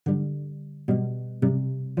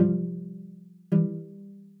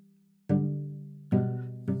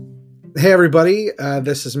Hey, everybody.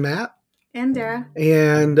 This is Matt. And Dara.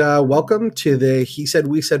 And welcome to the He Said,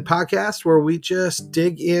 We Said podcast, where we just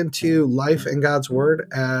dig into life and God's Word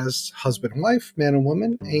as husband and wife, man and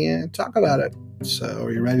woman, and talk about it. So,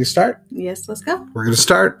 are you ready to start? Yes, let's go. We're going to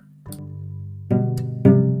start.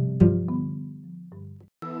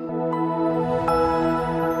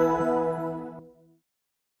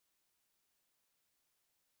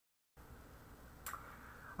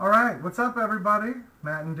 All right. What's up, everybody?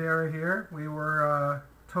 Matt and Dara here. We were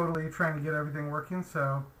totally trying to get everything working,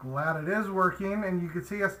 so glad it is working, and you can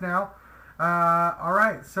see us now. All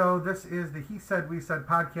right, so this is the He Said, We Said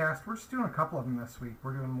podcast. We're just doing a couple of them this week.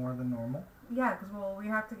 We're doing more than normal. Yeah, because we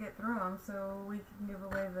have to get through them so we can give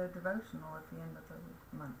away the devotional at the end of the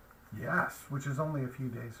month. Yes, which is only a few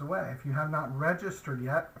days away. If you have not registered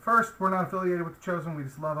yet, first, we're not affiliated with The Chosen. We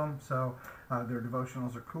just love them, so their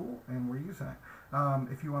devotionals are cool, and we're using it.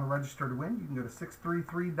 If you want to register to win, you can go to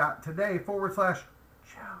 633.today/chosen.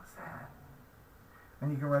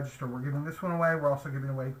 And you can register. We're giving this one away. We're also giving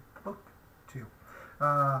away book 2.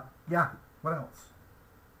 Yeah, what else?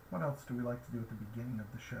 What else do we like to do at the beginning of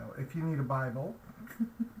the show? If you need a Bible,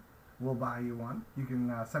 we'll buy you one. You can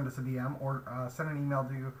send us a DM or send an email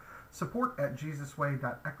to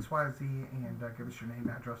support@jesusway.xyz and give us your name,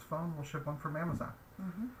 address, phone. We'll ship one from Amazon.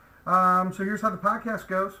 Mm-hmm. So here's how the podcast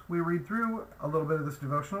goes. We read through a little bit of this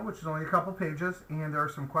devotional, which is only a couple pages, and there are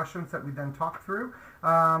some questions that we then talk through,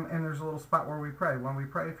 and there's a little spot where we pray. When we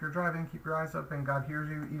pray, if you're driving, keep your eyes open. God hears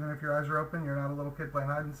you, even if your eyes are open. You're not a little kid playing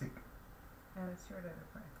hide and seek. And it's your day to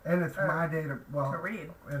pray. And it's my day to read.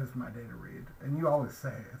 It is my day to read. And you always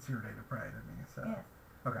say it's your day to pray to me. So yeah.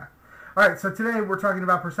 Okay. All right, so today we're talking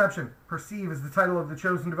about perception. Perceive is the title of the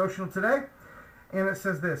Chosen devotional today. And it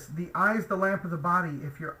says this: the eye is the lamp of the body.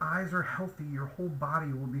 If your eyes are healthy, your whole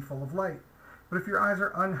body will be full of light. But if your eyes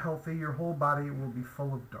are unhealthy, your whole body will be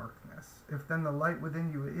full of darkness. If then the light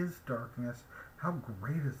within you is darkness, how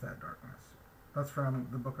great is that darkness? That's from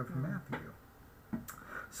the book of Matthew.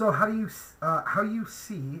 So how you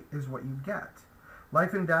see is what you get.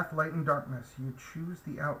 Life and death, light and darkness. You choose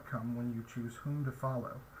the outcome when you choose whom to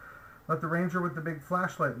follow. Let the ranger with the big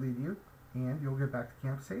flashlight lead you, and you'll get back to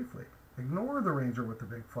camp safely. Ignore the ranger with the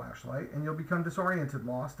big flashlight, and you'll become disoriented,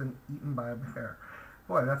 lost, and eaten by a bear.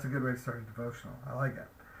 Boy, that's a good way to start a devotional. I like it.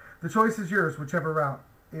 The choice is yours, whichever route.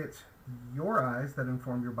 It's your eyes that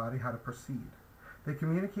inform your body how to proceed. They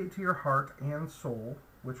communicate to your heart and soul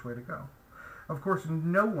which way to go. Of course,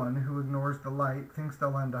 no one who ignores the light thinks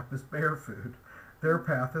they'll end up as bear food. Their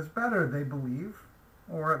path is better, they believe,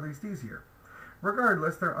 or at least easier.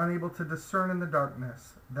 Regardless, they're unable to discern in the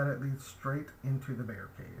darkness that it leads straight into the bear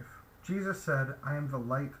cave. Jesus said, I am the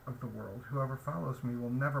light of the world. Whoever follows me will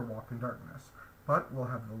never walk in darkness, but will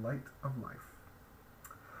have the light of life.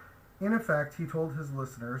 In effect, he told his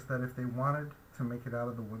listeners that if they wanted to make it out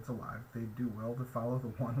of the woods alive, they'd do well to follow the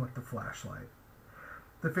one with the flashlight.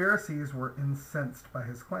 The Pharisees were incensed by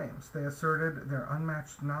his claims. They asserted their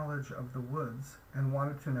unmatched knowledge of the woods and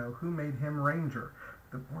wanted to know who made him ranger.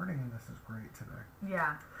 The wording in this is great today.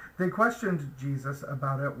 Yeah. They questioned Jesus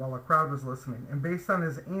about it while a crowd was listening, and based on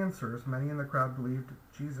his answers, many in the crowd believed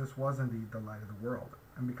Jesus was indeed the light of the world.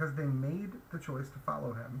 And because they made the choice to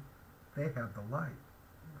follow him, they had the light.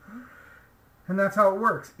 Mm-hmm. And that's how it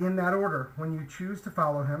works, in that order. When you choose to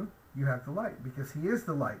follow him, you have the light, because he is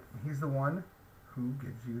the light. He's the one who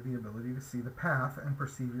gives you the ability to see the path and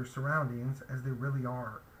perceive your surroundings as they really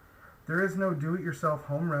are. There is no do-it-yourself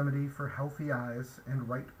home remedy for healthy eyes and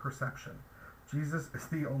right perception. Jesus is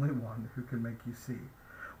the only one who can make you see.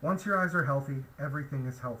 Once your eyes are healthy, everything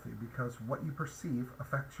is healthy, because what you perceive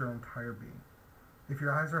affects your entire being. If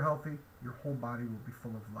your eyes are healthy, your whole body will be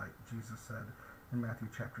full of light, Jesus said in Matthew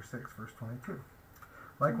chapter 6, verse 22.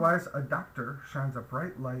 Likewise, a doctor shines a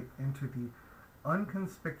bright light into the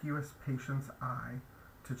unconspicuous patient's eye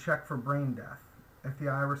to check for brain death. If the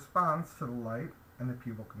eye responds to the light and the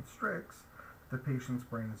pupil constricts, the patient's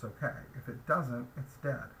brain is okay. If it doesn't, it's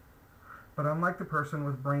dead. But unlike the person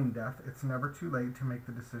with brain death, it's never too late to make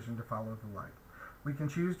the decision to follow the light. We can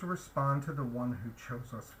choose to respond to the one who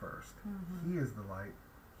chose us first. Mm-hmm. He is the light.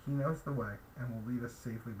 He knows the way and will lead us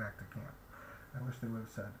safely back to camp. I wish they would have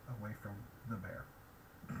said away from the bear,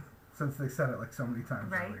 since they said it like so many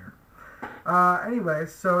times earlier. Anyway,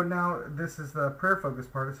 so now this is the prayer focus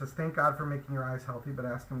part. It says, thank God for making your eyes healthy, but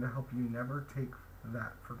ask him to help you never take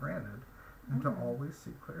that for granted and to always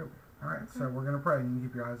see clearly. All right, so we're going to pray, and you can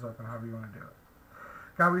keep your eyes open however you want to do it.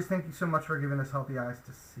 God, we just thank you so much for giving us healthy eyes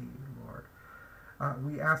to see, Lord.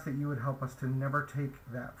 We ask that you would help us to never take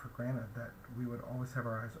that for granted, that we would always have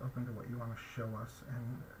our eyes open to what you want to show us.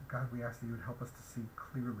 And God, we ask that you would help us to see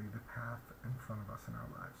clearly the path in front of us in our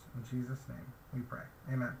lives. In Jesus' name we pray.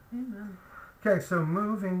 Amen. Amen. Okay, so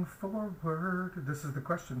moving forward, this is the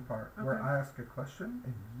question part, where Okay. I ask a question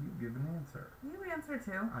and you give an answer. You answer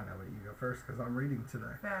too. I know, but you go first because I'm reading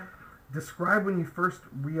today. Fair. Describe when you first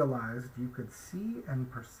realized you could see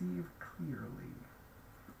and perceive clearly.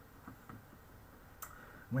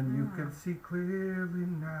 When you could see clearly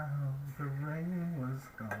now, the rain was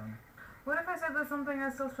gone. What if I said that's something I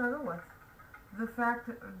still struggle with? The fact,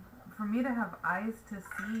 for me to have eyes to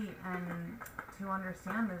see and to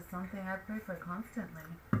understand is something I pray for constantly.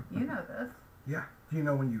 You know this. Yeah. Do you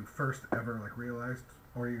know when you first ever realized,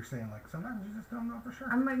 or you're saying sometimes you just don't know for sure?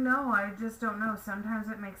 I'm like, no, I just don't know. Sometimes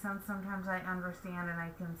it makes sense. Sometimes I understand and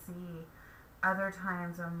I can see. Other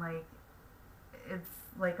times I'm like, it's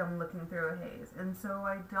like I'm looking through a haze. And so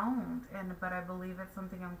I don't. But I believe it's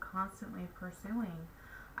something I'm constantly pursuing.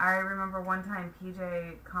 I remember one time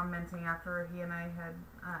PJ commenting after he and I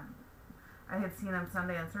had seen him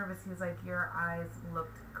Sunday in service. He's like, your eyes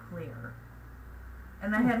looked clear.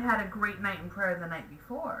 And I had had a great night in prayer the night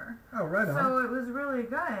before. Oh, right on. So it was really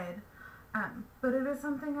good. But it is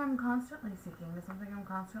something I'm constantly seeking. It's something I'm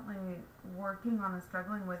constantly working on and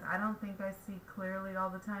struggling with. I don't think I see clearly all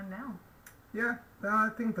the time now. Yeah, I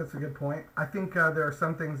think that's a good point. I think there are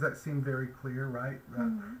some things that seem very clear, right?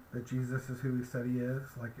 That Jesus is who he said he is.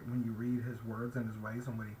 Like when you read his words and his ways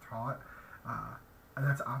and what he taught, and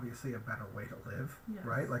that's obviously a better way to live, Yes.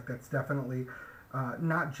 right? Like that's definitely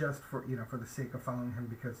not just for for the sake of following him,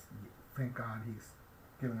 because thank God he's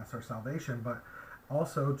given us our salvation, but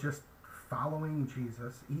also just following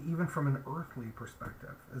Jesus, even from an earthly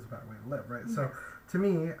perspective, is a better way to live, right? Yes. So to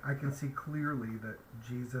me, I can see clearly that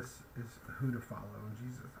Jesus is who to follow, and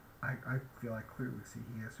Jesus, I feel I clearly see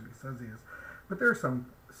he is who he says he is. But there's some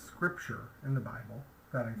scripture in the Bible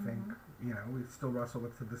that I think, we still wrestle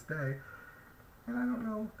with to this day, and I don't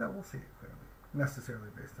know that we'll see it clearly, necessarily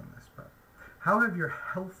based on this. But how have your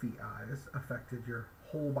healthy eyes affected your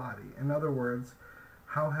whole body? In other words,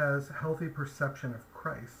 how has healthy perception of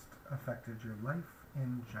Christ affected your life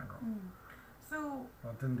in general? So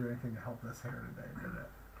Well, it didn't do anything to help this hair today, did it?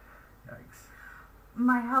 Yikes.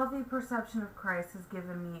 my healthy perception of Christ has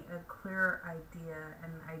given me a clear idea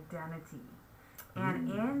and identity. And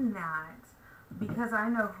in that, because I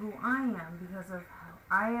know who I am, because of how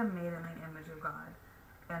I am made in the image of God,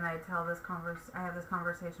 and I have this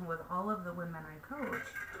conversation with all of the women I coach,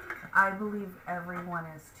 I believe everyone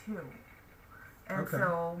is too. And Okay.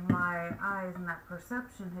 so my eyes and that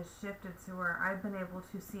perception has shifted to where I've been able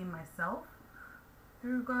to see myself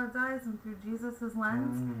through God's eyes and through Jesus'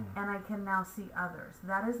 lens, and I can now see others.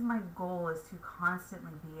 That is my goal, is to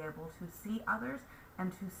constantly be able to see others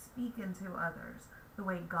and to speak into others the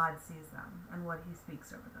way God sees them and what he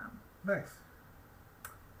speaks over them. Nice.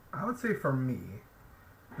 I would say for me,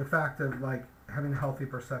 the fact of having a healthy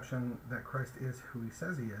perception that Christ is who he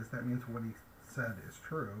says he is, that means what he said is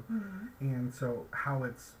true. And so how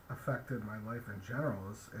it's affected my life in general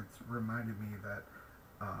is it's reminded me that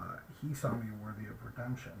he saw me worthy of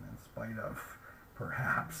redemption in spite of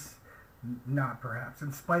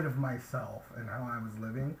in spite of myself and how I was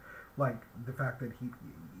living. Like the fact that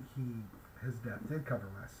his death did cover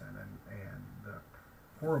my sin and the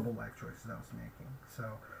horrible life choices I was making.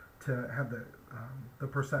 So to have the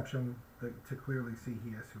perception to clearly see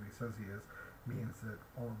he is who he says he is means that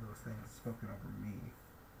all of those things spoken over me,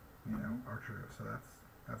 are true. So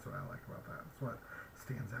that's what I like about that. It's what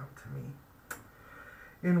stands out to me.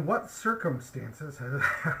 In what circumstances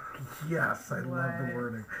yes, I love the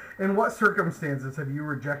wording. In what circumstances have you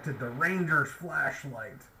rejected the Ranger's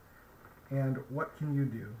flashlight? And what can you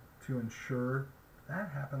do to ensure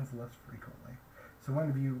that happens less frequently? So when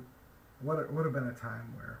have you, what would have been a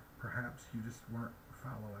time where perhaps you just weren't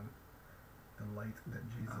following the light that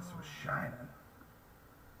Jesus was shining?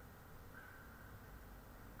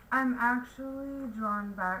 I'm actually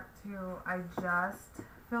drawn back to, I just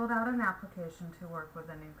filled out an application to work with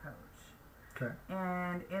a new coach. Okay.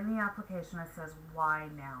 And in the application it says, why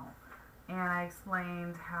now? And I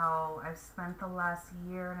explained how I've spent the last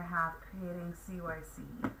year and a half creating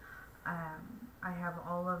CYC. I have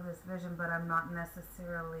all of this vision, but I'm not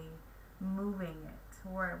necessarily moving it to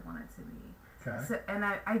where I want it to be. Okay. So, and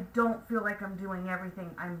I don't feel like I'm doing everything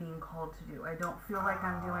I'm being called to do. I don't feel like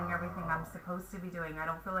I'm doing everything I'm supposed to be doing. I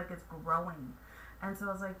don't feel like it's growing. And so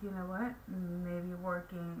I was like, you know what? Maybe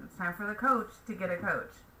it's time for the coach to get a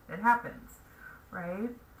coach. It happens, right?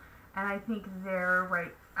 And I think they're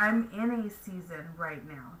right. I'm in a season right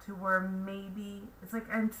now to where maybe it's like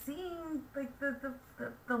I'm seeing like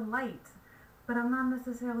the light, but I'm not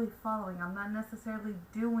necessarily following. I'm not necessarily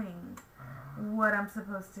doing what I'm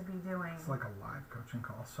supposed to be doing. It's like a live coaching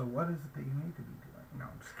call. So what is it that you need to be doing? No,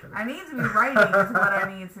 I'm just kidding. I need to be writing is what I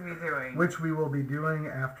need to be doing. Which we will be doing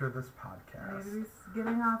after this I podcast. need to be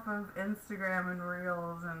getting off of Instagram and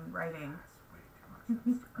Reels and writing. That's way too much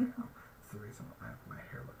Instagram. It's the reason my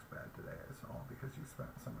hair looks bad today. It's all because you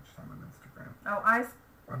spent so much time on Instagram. Oh,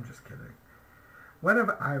 I'm just kidding. When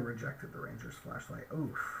have I rejected the Rangers flashlight?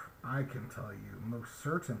 Oof. I can tell you most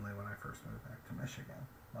certainly when I first moved back to Michigan.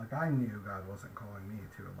 Like, I knew God wasn't calling me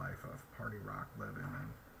to a life of party rock living.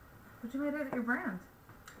 But you made it your brand.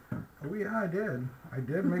 Oh, yeah, I did. I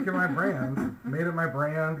did make it my brand. Made it my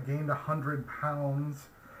brand, gained 100 pounds.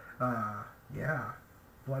 Yeah,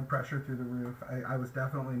 blood pressure through the roof. I was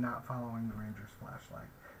definitely not following the Rangers flashlight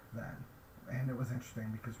then. And it was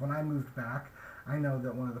interesting because when I moved back, I know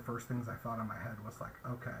that one of the first things I thought in my head was like,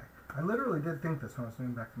 okay, I literally did think this when I was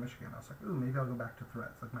moving back to Michigan. I was like, ooh, maybe I'll go back to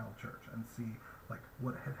Threads, like my old church, and see like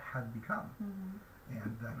what it had become. Mm-hmm.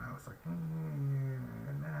 And then I was like,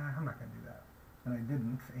 nah, I'm not going to do that. And I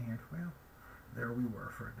didn't, and well, there we were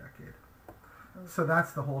for a decade. Okay. So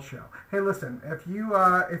that's the whole show. Hey, listen, if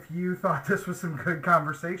you thought this was some good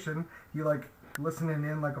conversation, you like listening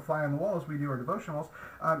in like a fly on the wall as we do our devotionals,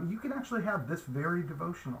 you can actually have this very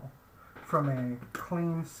devotional from a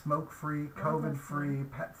clean, smoke-free, COVID-free,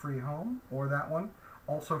 pet-free home, or that one,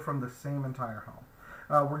 also from the same entire home.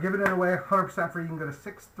 We're giving it away 100% free. You can go to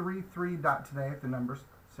 633.today, the number's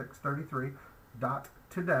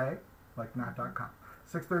 633.today, like not.com.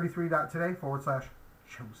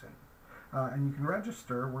 633.today/chosen. And you can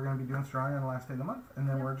register. We're going to be doing Strong on the last day of the month, and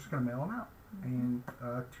then we're just going to mail them out. And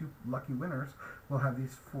 2 lucky winners will have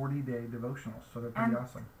these 40-day devotionals, so they're pretty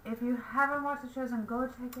awesome. If you haven't watched The Chosen, go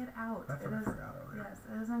check it out. That's what I forgot earlier. Yes,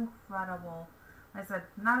 it is incredible. Like I said,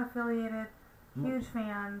 not affiliated, huge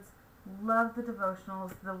fans, love the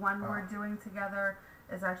devotionals. The one we're doing together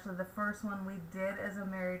is actually the first one we did as a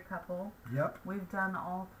married couple. Yep. We've done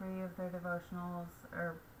all 3 of their devotionals,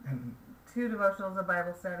 or 2 devotionals, a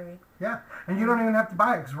Bible study. Yeah, and you don't even have to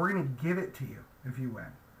buy it because we're going to give it to you if you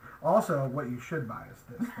win. Also, what you should buy is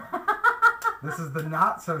this book. This is the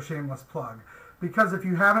not-so-shameless plug. Because if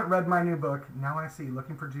you haven't read my new book, Now I See,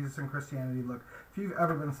 Looking for Jesus in Christianity, look, if you've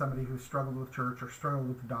ever been somebody who's struggled with church or struggled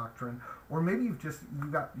with doctrine, or maybe you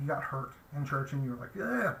got hurt in church and you were like,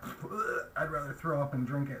 I'd rather throw up and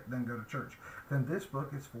drink it than go to church, then this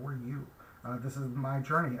book is for you. This is my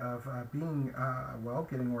journey of being,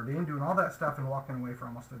 getting ordained, doing all that stuff, and walking away for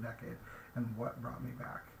almost a decade, and what brought me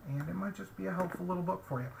back. And it might just be a helpful little book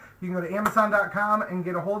for you. You can go to Amazon.com and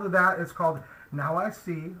get a hold of that. It's called Now I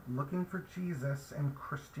See, Looking for Jesus and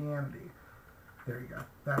Christianity. There you go.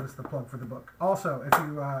 That is the plug for the book. Also, if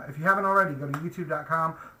you haven't already, go to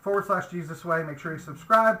youtube.com/JesusWay. Make sure you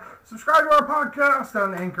subscribe. Subscribe to our podcast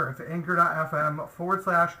on Anchor. It's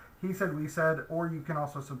anchor.fm/He Said, We Said. Or you can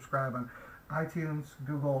also subscribe on iTunes,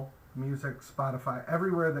 Google Music, Spotify,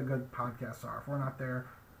 everywhere that good podcasts are. If we're not there,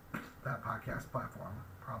 that podcast platform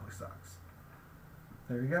probably sucks.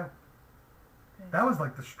 There you go. That was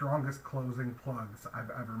like the strongest closing plugs I've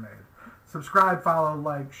ever made. Subscribe, follow,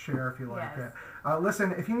 like, share if you like it.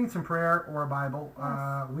 Listen, if you need some prayer or a Bible,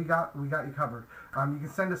 we got you covered. You can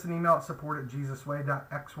send us an email at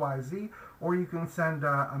support@jesusway.xyz, or you can send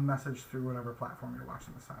a message through whatever platform you're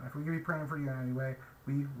watching this on. If we could be praying for you in any way,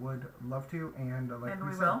 we would love to. And like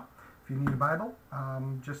we said, will. If you need a Bible,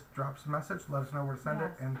 just drop us a message. Let us know where to send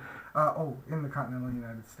it. And in the continental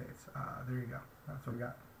United States. There you go. That's what we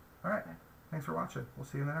got. All right. Okay. Thanks for watching. We'll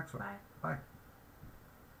see you in the next one. Bye. Bye.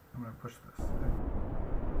 I'm going to push this.